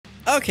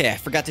Okay, I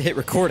forgot to hit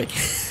recording.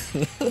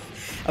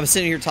 I was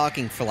sitting here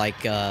talking for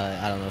like,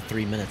 I don't know,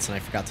 3 minutes, and I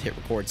forgot to hit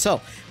record.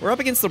 So, we're up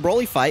against the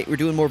Broly fight. We're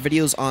doing more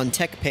videos on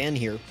Tech Pan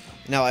here.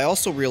 Now, I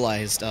also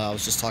realized, I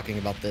was just talking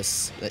about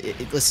this.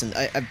 Listen,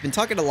 I've been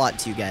talking a lot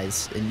to you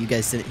guys, and you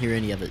guys didn't hear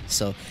any of it,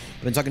 so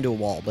I've been talking to a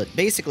wall. But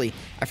basically,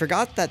 I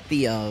forgot that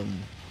the,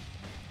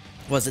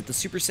 was it the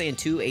Super Saiyan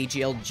 2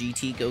 AGL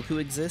GT Goku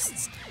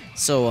exists?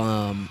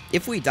 So,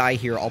 if we die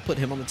here, I'll put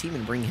him on the team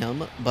and bring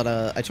him, but,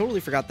 I totally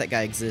forgot that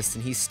guy exists,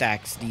 and he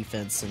stacks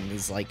defense and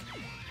is, like,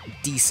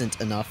 decent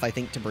enough, I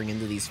think, to bring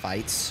into these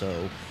fights.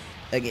 So,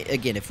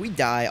 again, if we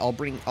die, I'll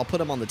put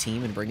him on the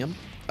team and bring him.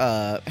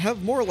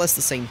 Have more or less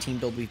the same team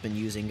build we've been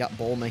using. Got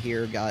Bulma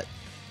here, got,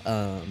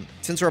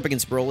 since we're up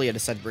against Broly, I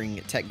decided to bring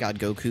Tech God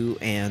Goku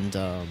and,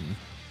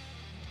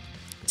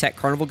 Tech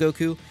Carnival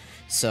Goku.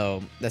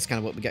 So, that's kind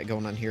of what we got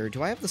going on here.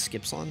 Do I have the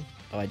skips on?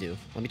 Oh, I do.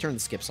 Let me turn the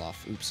skips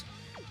off. Oops.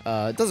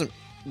 It doesn't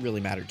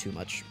really matter too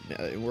much.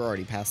 We're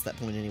already past that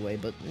point anyway,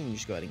 but we can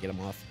just go ahead and get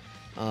them off.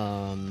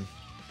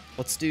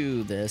 Let's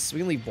do this. We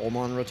can leave Bulma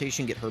on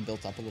rotation, get her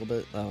built up a little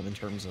bit, in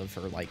terms of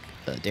her, like,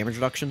 damage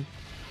reduction.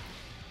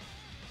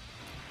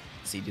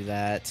 Let's see, do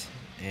that.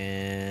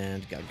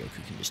 And God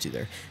Goku can just do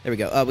there. There we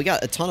go. We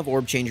got a ton of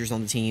orb changers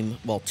on the team.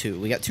 Well, two.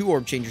 We got 2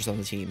 orb changers on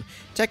the team.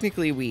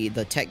 Technically,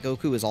 the Tech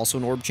Goku is also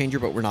an orb changer,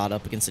 but we're not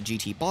up against a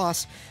GT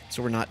boss,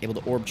 so we're not able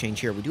to orb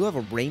change here. We do have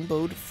a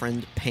rainbowed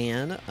friend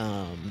Pan.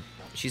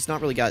 She's not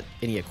really got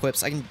any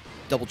equips. I can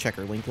double check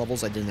her link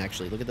levels. I didn't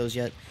actually look at those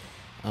yet.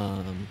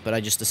 But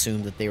I just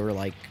assumed that they were,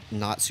 like,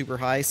 not super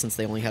high since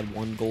they only had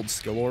 1 gold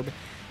skill orb.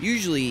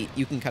 Usually,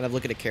 you can kind of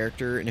look at a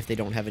character, and if they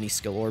don't have any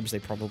skill orbs, they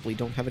probably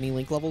don't have any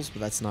link levels,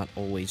 but that's not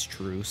always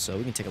true, so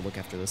we can take a look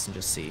after this and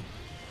just see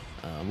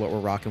what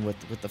we're rocking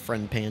with the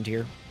friend Pan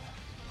here.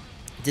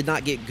 Did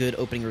not get good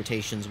opening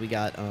rotations. We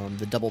got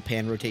the double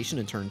Pan rotation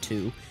in turn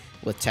 2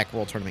 with Tech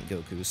World Tournament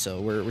Goku,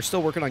 so we're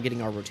still working on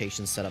getting our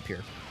rotations set up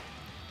here.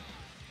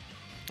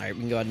 Alright, we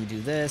can go ahead and do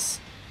this.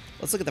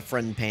 Let's look at the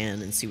friend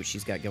Pan and see what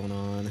she's got going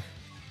on.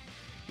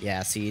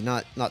 Yeah, see,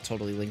 not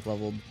totally link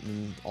leveled,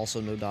 and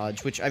also no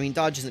dodge, which, I mean,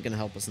 dodge isn't going to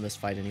help us in this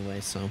fight anyway,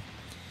 so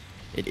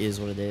it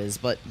is what it is.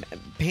 But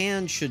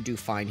Pan should do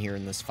fine here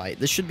in this fight.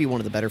 This should be one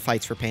of the better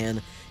fights for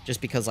Pan, just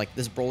because, like,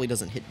 this Broly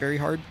doesn't hit very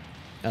hard.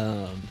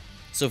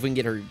 So if we can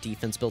get her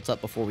defense built up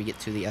before we get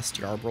to the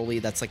STR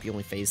Broly, that's, like, the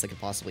only phase that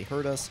could possibly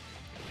hurt us.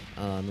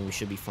 And we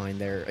should be fine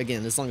there.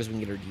 Again, as long as we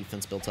can get her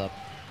defense built up.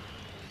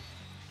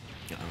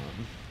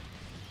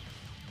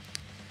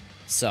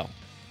 So,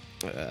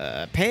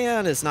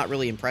 Pan has not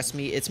really impressed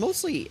me. It's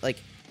mostly, like,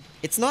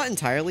 it's not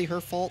entirely her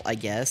fault, I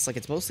guess. Like,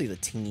 it's mostly the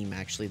team,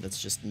 actually, that's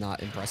just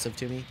not impressive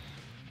to me.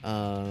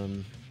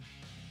 We're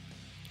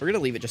going to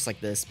leave it just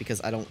like this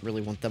because I don't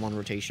really want them on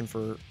rotation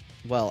for...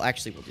 Well,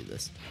 actually, we'll do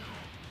this.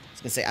 I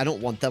was going to say, I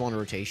don't want them on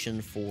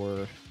rotation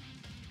for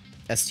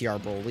STR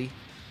Broly,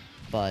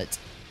 but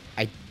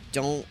I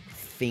don't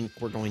think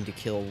we're going to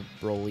kill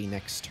Broly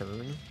next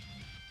turn.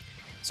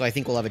 So I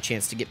think we'll have a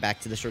chance to get back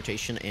to this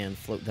rotation and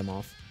float them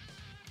off.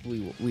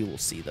 We will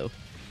see, though.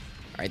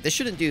 Alright, this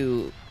shouldn't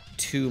do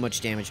too much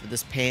damage, but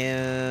this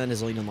Pan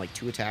has only done, like,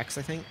 2 attacks,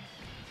 I think.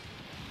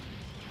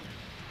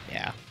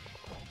 Yeah.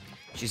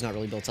 She's not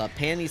really built up.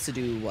 Pan needs to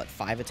do, what,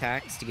 5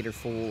 attacks to get her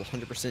full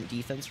 100%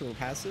 defense from her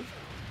passive?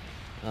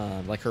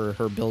 Like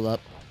her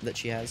build-up that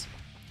she has.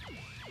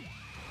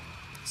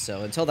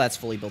 So, until that's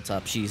fully built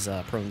up, she's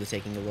prone to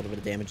taking a little bit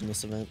of damage in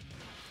this event.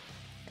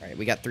 Alright,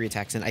 we got 3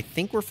 attacks in. I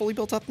think we're fully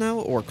built up now,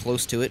 or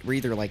close to it. We're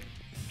either, like...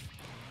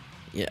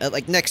 Yeah,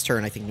 like, next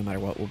turn, I think, no matter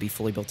what, we'll be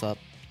fully built up.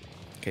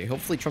 Okay,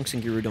 hopefully Trunks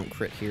and Guru don't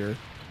crit here.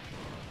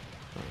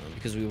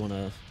 Because we want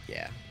to...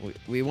 Yeah,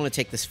 we want to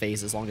take this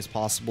phase as long as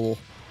possible.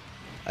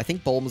 I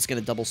think Bulma's going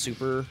to double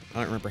super. I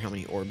don't remember how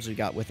many orbs we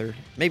got with her.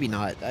 Maybe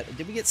not.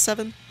 Did we get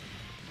 7?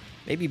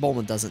 Maybe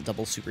Bulma doesn't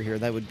double super here.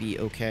 That would be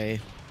okay.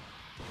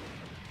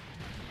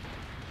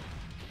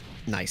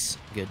 Nice.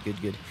 Good,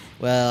 good, good.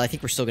 Well, I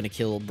think we're still going to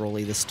kill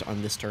Broly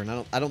on this turn.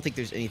 I don't think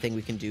there's anything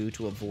we can do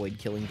to avoid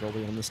killing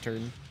Broly on this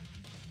turn.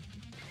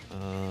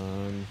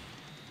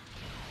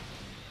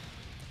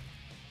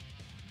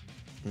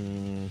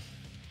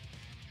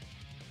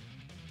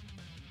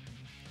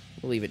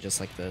 We'll leave it just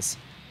like this.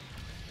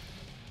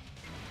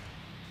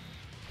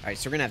 Alright,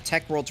 so we're going to have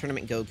Tech World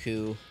Tournament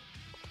Goku,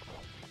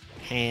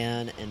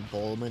 Pan, and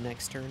Bulma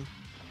next turn.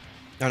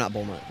 No, not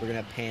Bulma. We're going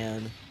to have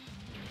Pan,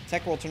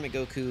 Tech World Tournament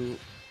Goku,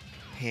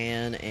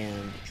 Pan,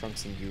 and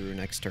Trunks and Guru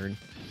next turn.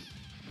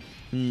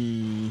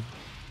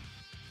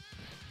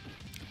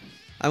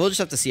 I will just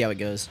have to see how it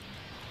goes.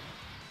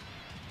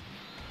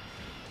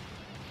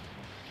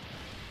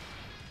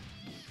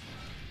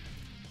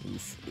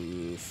 Oof,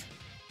 oof.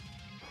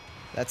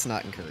 That's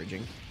not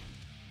encouraging.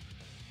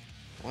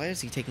 Why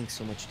is he taking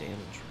so much damage?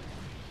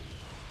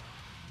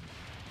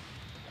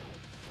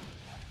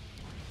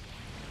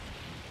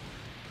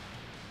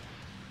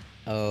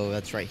 Oh,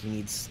 that's right. He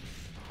needs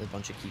a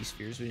bunch of key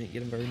spheres. We didn't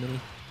get him very many.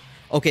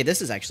 Okay,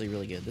 this is actually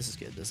really good. This is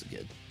good. This is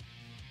good.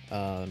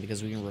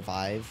 Because we can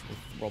revive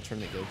with World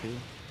Tournament Goku.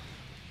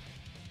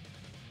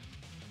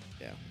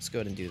 Yeah, let's go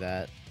ahead and do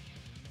that.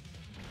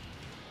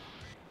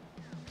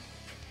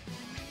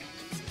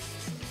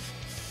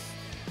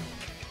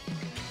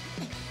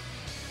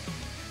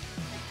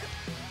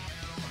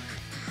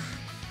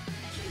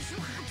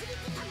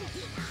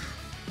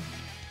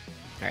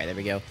 there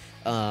we go.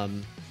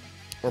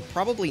 We're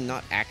probably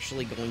not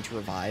actually going to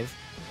revive.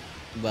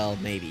 Well,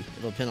 maybe.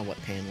 It'll depend on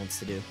what Pan wants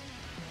to do.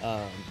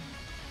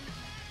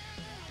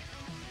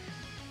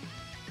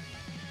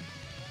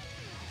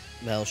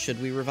 Well,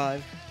 should we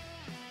revive?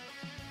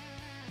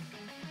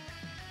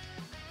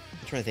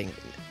 I'm trying to think.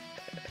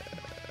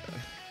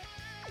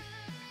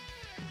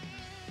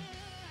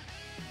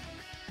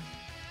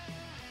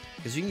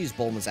 Because you can use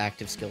Bulma's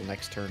active skill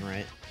next turn,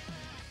 right?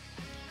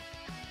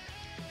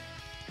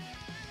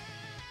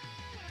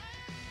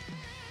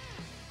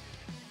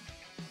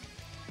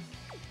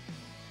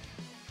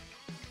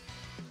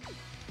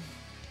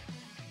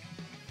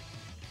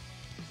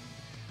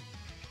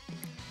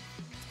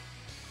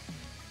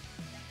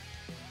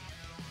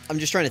 I'm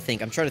just trying to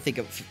think. I'm trying to think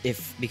of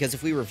if because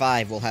if we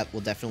revive, we'll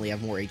definitely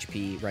have more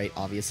HP, right?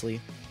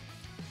 Obviously,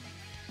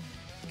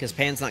 because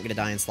Pan's not going to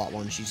die in slot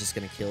 1. She's just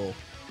going to kill.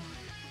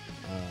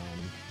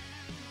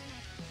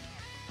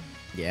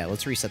 Yeah,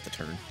 let's reset the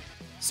turn.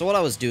 So what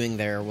I was doing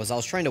there was I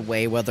was trying to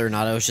weigh whether or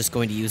not I was just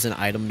going to use an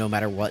item no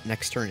matter what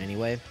next turn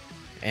anyway.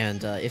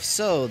 And if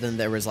so, then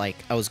there was like,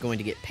 I was going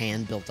to get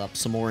Pan built up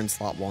some more in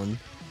slot 1.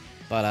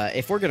 But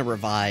if we're going to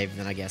revive,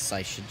 then I guess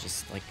I should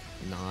just like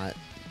not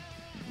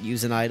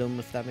use an item,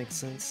 if that makes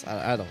sense.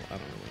 I don't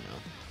really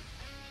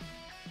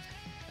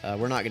know.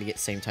 We're not going to get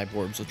same type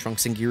orbs with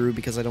Trunks and Giru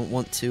because I don't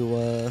want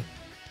to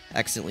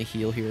accidentally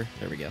heal here.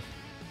 There we go.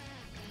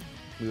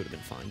 We would have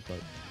been fine, but...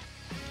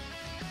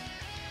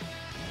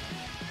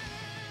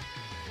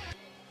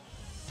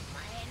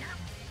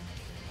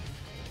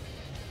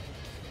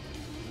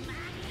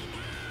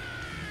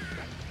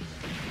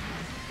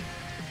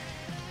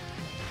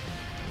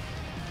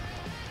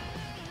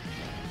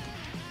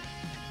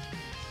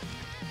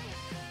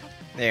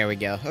 There we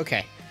go.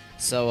 Okay.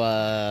 So,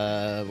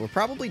 we're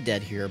probably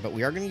dead here, but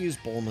we are going to use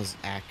Bulma's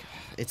act.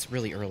 It's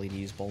really early to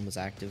use Bulma's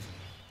active.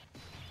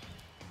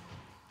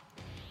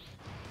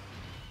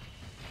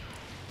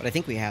 But I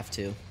think we have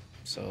to.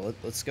 So,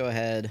 let's go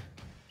ahead.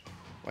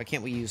 Why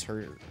can't we use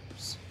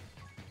hers?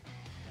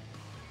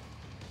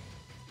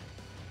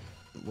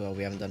 Well,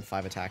 we haven't done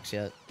 5 attacks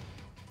yet.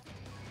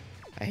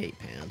 I hate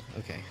Pan.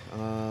 Okay.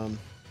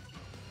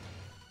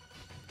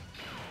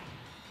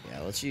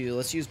 Yeah, let's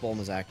use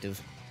Bulma's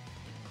active.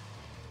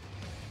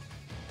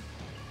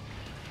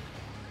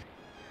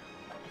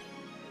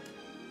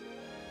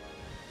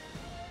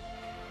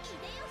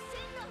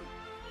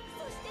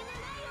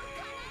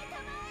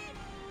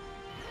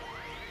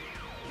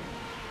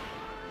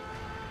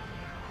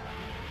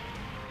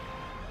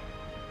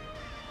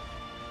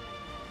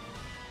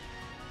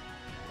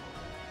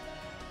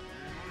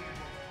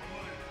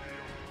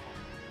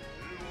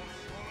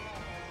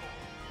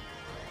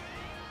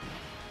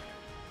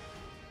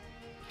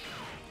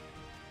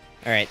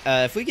 Alright,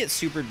 if we get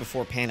supered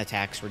before Pan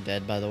attacks, we're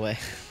dead, by the way.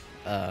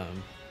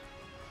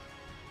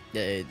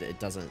 It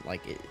doesn't,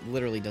 like, it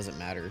literally doesn't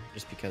matter,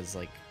 just because,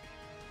 like,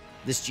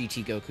 this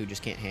GT Goku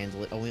just can't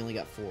handle it. Oh, we only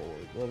got 4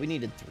 orbs. Well, we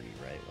needed 3,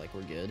 right? Like,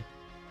 we're good.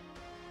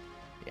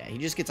 Yeah, he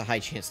just gets a high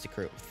chance to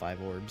crit with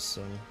 5 orbs,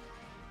 so...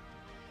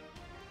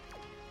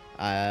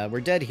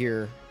 we're dead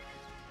here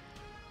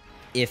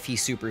if he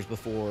supers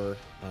before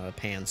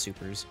Pan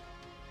supers.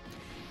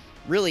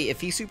 Really, if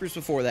he supers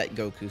before that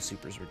Goku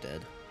supers, we're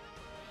dead.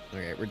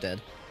 Alright, we're dead.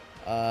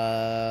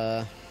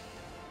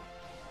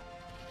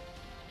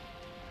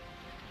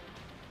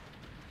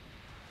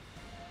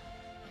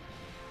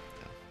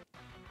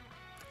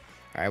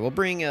 Alright, we'll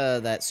bring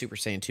that Super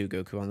Saiyan 2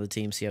 Goku on the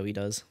team, see how he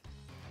does.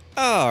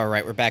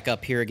 Alright, we're back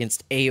up here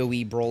against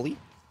AoE Broly.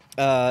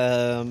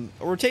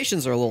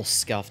 Rotations are a little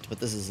scuffed, but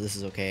this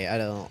is okay. I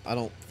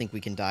don't think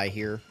we can die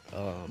here,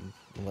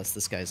 unless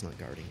this guy's not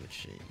guarding,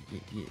 which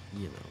you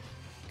know.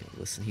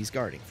 Listen, he's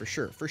guarding for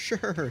sure.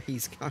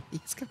 He's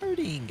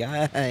guarding,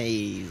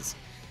 guys.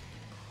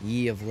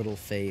 Ye of little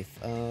faith.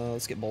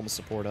 Let's get Bulma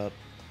support up.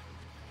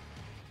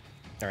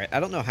 All right, I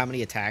don't know how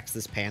many attacks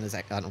this Pan is.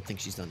 I don't think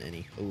she's done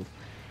any. Ooh.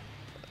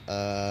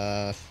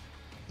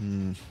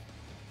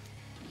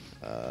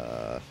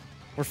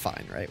 We're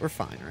fine, right? We're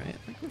fine, right?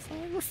 Like,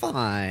 we're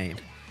fine.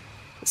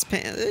 This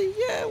Pan,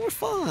 yeah, we're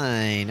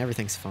fine.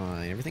 Everything's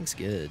fine. Everything's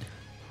good.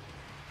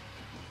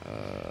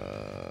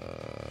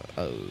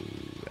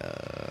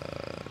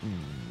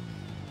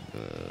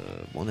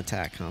 One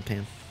attack, huh,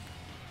 Pan?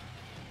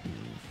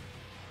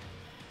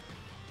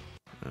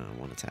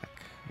 One attack.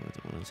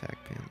 One attack,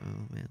 Pan.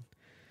 Oh, man.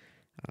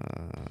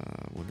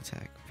 One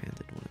attack. Pan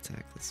did one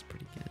attack. That's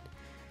pretty good.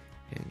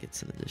 Pan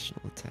gets an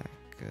additional attack.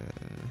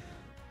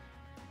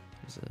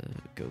 There's a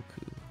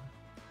Goku.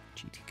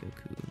 GT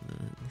Goku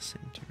in the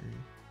same turn.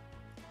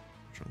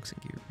 Trunks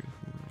and Giru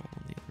are all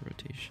in the other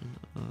rotation.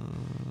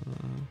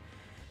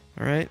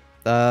 Alright.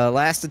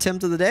 Last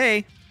attempt of the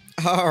day.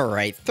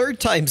 Alright, third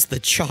time's the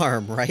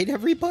charm, right,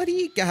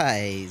 everybody?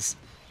 Guys,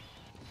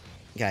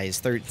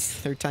 third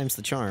time's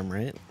the charm,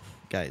 right?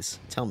 Guys,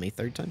 tell me,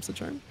 third time's the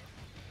charm?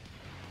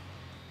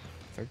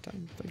 Third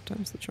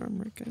time's the charm,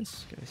 right,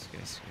 guys? Guys,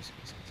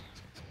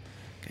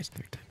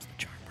 third time's the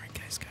charm, right,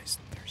 guys?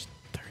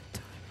 Third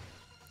time.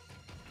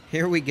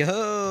 Here we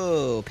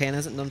go. Pan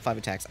hasn't done 5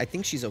 attacks. I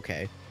think she's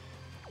okay.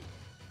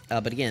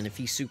 But again, if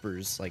he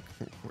supers, like,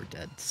 we're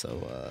dead.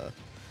 So,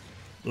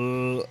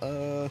 do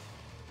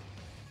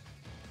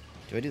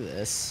I do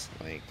this?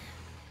 Like,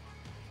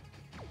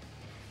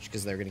 just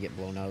because they're gonna get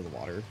blown out of the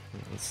water.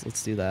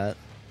 Let's do that.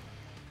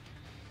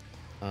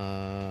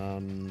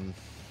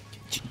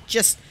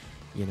 Just,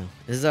 you know,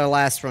 this is our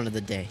last run of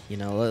the day. You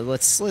know,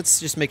 let's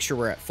just make sure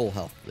we're at full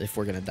health if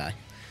we're gonna die.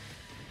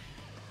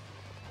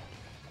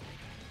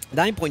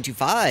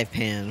 9.25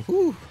 Pan.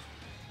 Whew.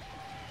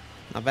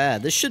 Not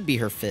bad. This should be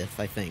her 5th,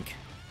 I think.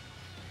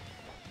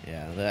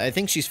 Yeah, I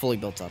think she's fully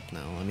built up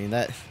now. I mean,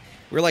 that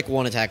we're like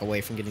 1 attack away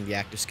from getting the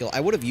active skill.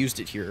 I would have used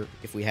it here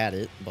if we had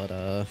it,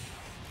 but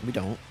we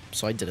don't,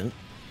 so I didn't.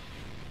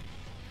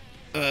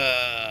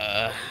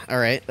 All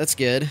right, that's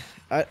good.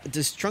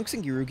 Does Trunks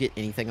and Giru get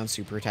anything on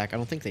super attack? I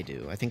don't think they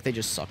do. I think they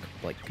just suck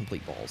like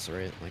complete balls,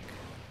 right? Like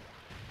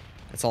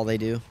that's all they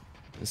do.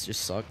 Is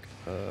just suck.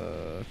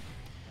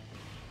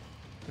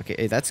 Okay,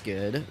 hey, that's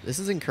good. This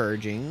is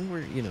encouraging.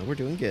 We're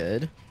doing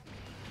good.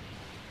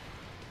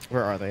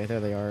 Where are they? There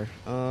they are.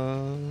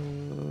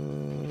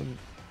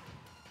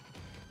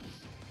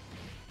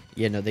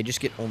 Yeah, no, they just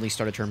get only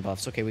start of turn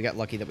buffs. Okay, we got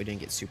lucky that we didn't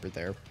get super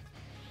there.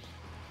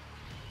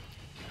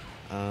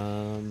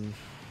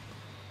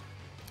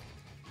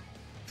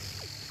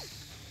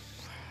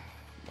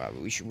 Wow,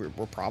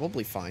 we're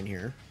probably fine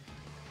here.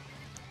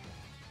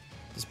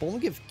 Does Bulma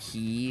give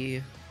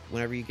key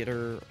whenever you get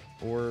her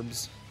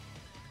orbs?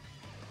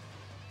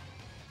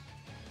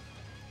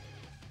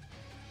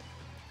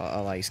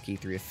 Allies key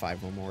 3 of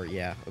 5 or more.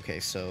 Yeah, okay,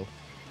 so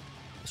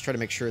let's try to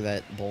make sure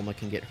that Bulma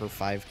can get her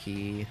 5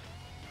 key.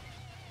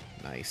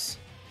 Nice.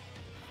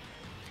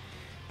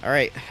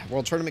 Alright,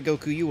 World Tournament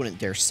Goku, you wouldn't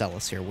dare sell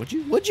us here, would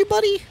you? Would you,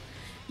 buddy?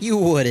 You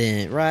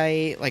wouldn't,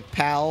 right? Like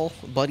pal,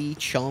 buddy,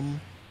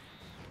 chum.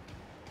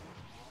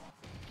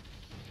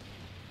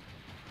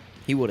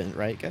 He wouldn't,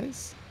 right,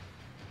 guys?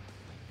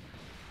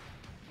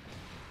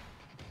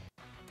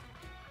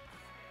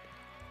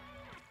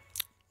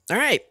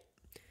 Alright.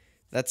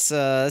 That's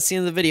the end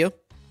of the video.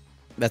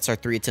 That's our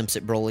 3 attempts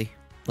at Broly.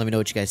 Let me know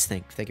what you guys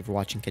think. Thank you for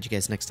watching. Catch you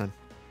guys next time.